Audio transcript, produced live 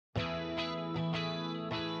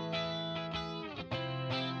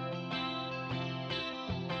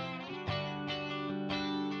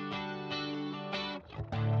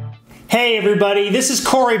Hey everybody, this is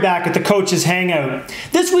Corey back at the Coach's Hangout.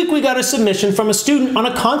 This week we got a submission from a student on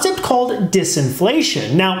a concept called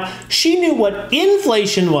disinflation. Now, she knew what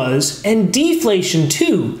inflation was and deflation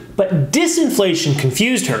too, but disinflation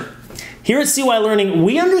confused her. Here at SeeWhy Learning,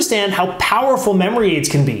 we understand how powerful memory aids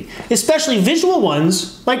can be, especially visual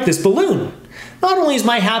ones like this balloon. Not only is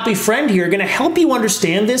my happy friend here going to help you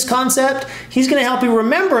understand this concept, he's going to help you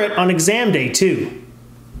remember it on exam day too.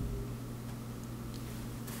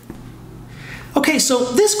 Okay,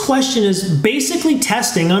 so this question is basically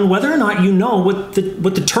testing on whether or not you know what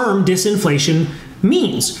the term disinflation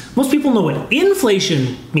means. Most people know what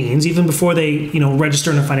inflation means even before they register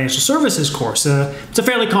in a financial services course. It's a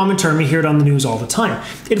fairly common term. You hear it on the news all the time.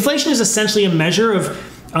 Inflation is essentially a measure of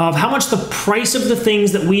how much the price of the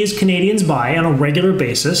things that we as Canadians buy on a regular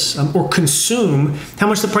basis or consume, how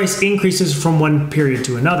much the price increases from one period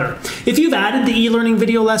to another. If you've added the e-learning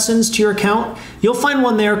video lessons to your account, you'll find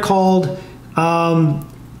one there called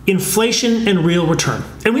inflation and real return.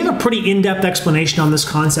 And we have a pretty in-depth explanation on this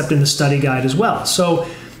concept in the study guide as well. So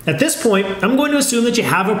at this point, I'm going to assume that you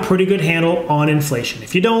have a pretty good handle on inflation.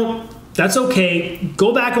 If you don't, that's okay.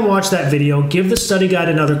 Go back and watch that video, give the study guide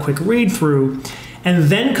another quick read through, and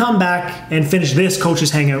then come back and finish this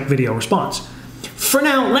Coach's Hangout video response. For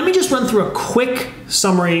now, let me just run through a quick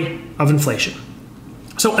summary of inflation.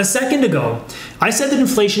 So a second ago, I said that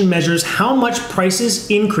inflation measures how much prices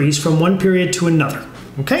increase from one period to another,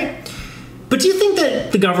 okay? But do you think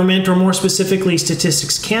that the government, or more specifically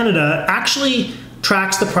Statistics Canada, actually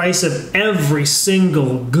tracks the price of every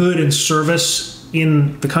single good and service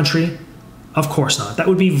in the country? Of course not. That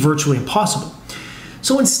would be virtually impossible.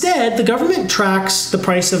 So instead, the government tracks the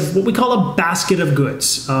price of what we call a basket of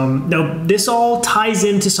goods. Now, this all ties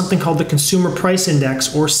into something called the Consumer Price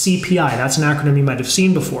Index, or CPI. That's an acronym you might have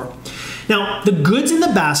seen before. Now, the goods in the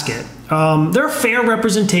basket, they're a fair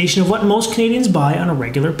representation of what most Canadians buy on a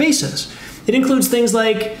regular basis. It includes things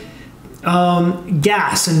like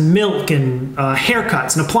gas and milk and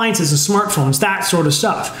haircuts and appliances and smartphones, that sort of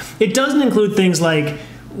stuff. It doesn't include things like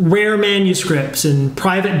rare manuscripts and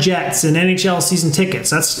private jets and NHL season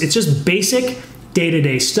tickets. It's just basic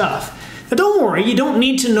day-to-day stuff. Now don't worry, you don't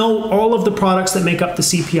need to know all of the products that make up the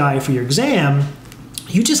CPI for your exam.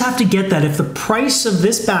 You just have to get that if the price of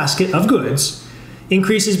this basket of goods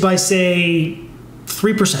increases by, say,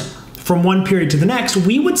 3% from one period to the next,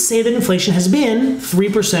 we would say that inflation has been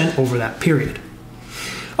 3% over that period.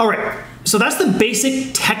 All right, so that's the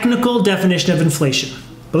basic technical definition of inflation.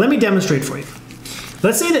 But let me demonstrate for you.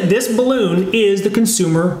 Let's say that this balloon is the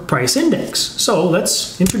Consumer Price Index. So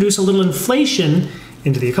let's introduce a little inflation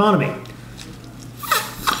into the economy.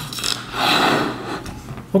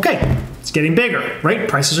 Okay, it's getting bigger, right?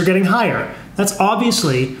 Prices are getting higher. That's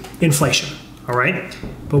obviously inflation, all right?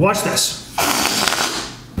 But watch this.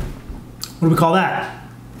 What do we call that?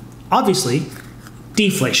 Obviously,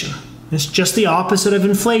 deflation. It's just the opposite of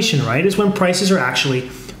inflation, right? It's when prices are actually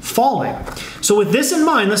falling. So with this in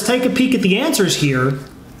mind, let's take a peek at the answers here.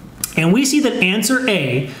 And we see that answer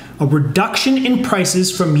A, a reduction in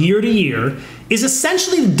prices from year to year, is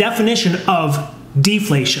essentially the definition of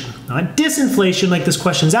deflation. Not disinflation like this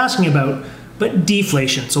question is asking about, but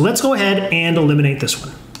deflation. So let's go ahead and eliminate this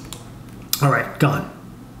one. All right, gone.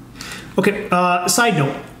 Okay, side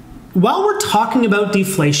note. While we're talking about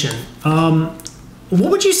deflation,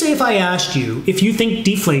 what would you say if I asked you if you think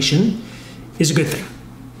deflation is a good thing?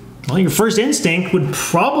 Well, your first instinct would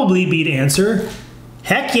probably be to answer,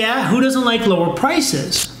 heck yeah, who doesn't like lower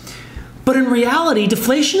prices? But in reality,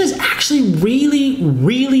 deflation is actually really,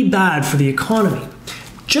 really bad for the economy.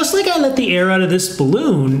 Just like I let the air out of this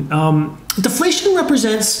balloon, deflation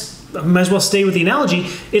represents, I might as well stay with the analogy,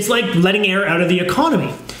 it's like letting air out of the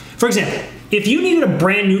economy. For example, if you needed a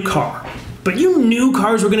brand new car, but you knew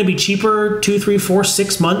cars were going to be cheaper 2, 3, 4,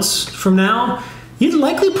 6 months from now, you'd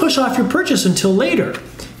likely push off your purchase until later.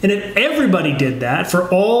 And if everybody did that for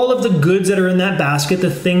all of the goods that are in that basket, the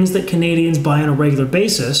things that Canadians buy on a regular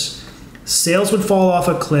basis, sales would fall off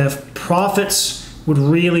a cliff, profits would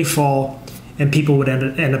really fall, and people would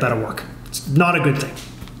end up out of work. It's not a good thing.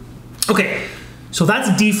 Okay, so that's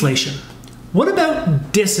deflation. What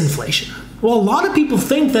about disinflation? Well, a lot of people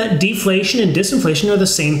think that deflation and disinflation are the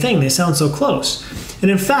same thing. They sound so close. And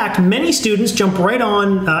in fact, many students jump right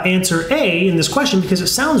on answer A in this question because it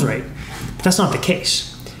sounds right. But that's not the case.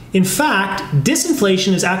 In fact,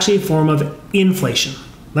 disinflation is actually a form of inflation.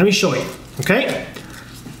 Let me show you, okay?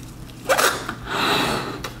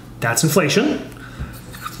 That's inflation.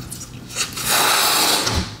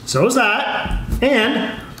 So is that.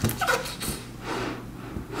 And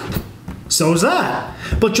so's that.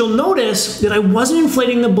 But you'll notice that I wasn't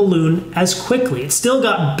inflating the balloon as quickly. It still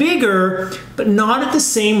got bigger, but not at the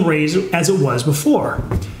same rate as it was before.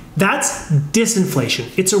 That's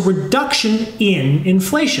disinflation. It's a reduction in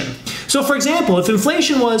inflation. So for example, if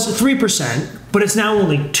inflation was 3%, but it's now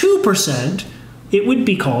only 2%, it would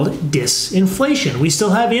be called disinflation. We still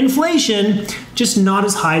have inflation, just not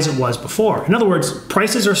as high as it was before. In other words,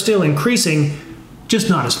 prices are still increasing, just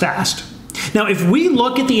not as fast. Now, if we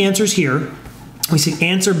look at the answers here, we see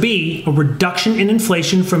answer B, a reduction in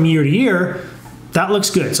inflation from year to year. That looks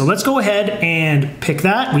good. So let's go ahead and pick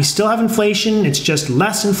that. We still have inflation. It's just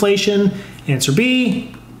less inflation. Answer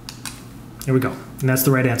B. There we go. And that's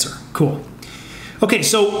the right answer. Cool. Okay,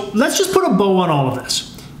 so let's just put a bow on all of this.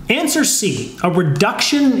 Answer C, a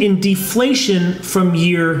reduction in deflation from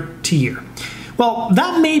year to year. Well,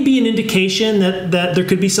 that may be an indication that there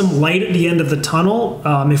could be some light at the end of the tunnel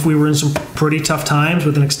if we were in some pretty tough times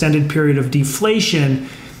with an extended period of deflation,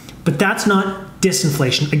 but that's not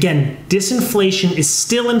disinflation. Again, disinflation is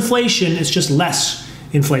still inflation, it's just less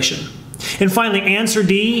inflation. And finally, answer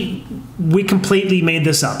D, we completely made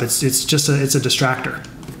this up. It's a distractor.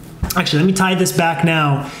 Actually, let me tie this back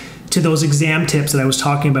now to those exam tips that I was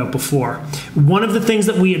talking about before. One of the things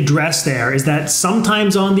that we address there is that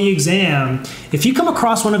sometimes on the exam, if you come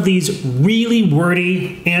across one of these really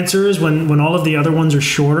wordy answers when all of the other ones are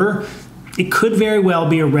shorter, it could very well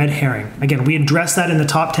be a red herring. Again, we address that in the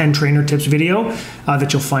top 10 trainer tips video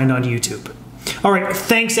that you'll find on YouTube. All right,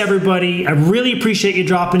 thanks everybody. I really appreciate you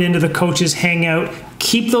dropping into the Coaches Hangout.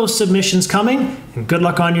 Keep those submissions coming and good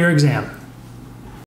luck on your exam.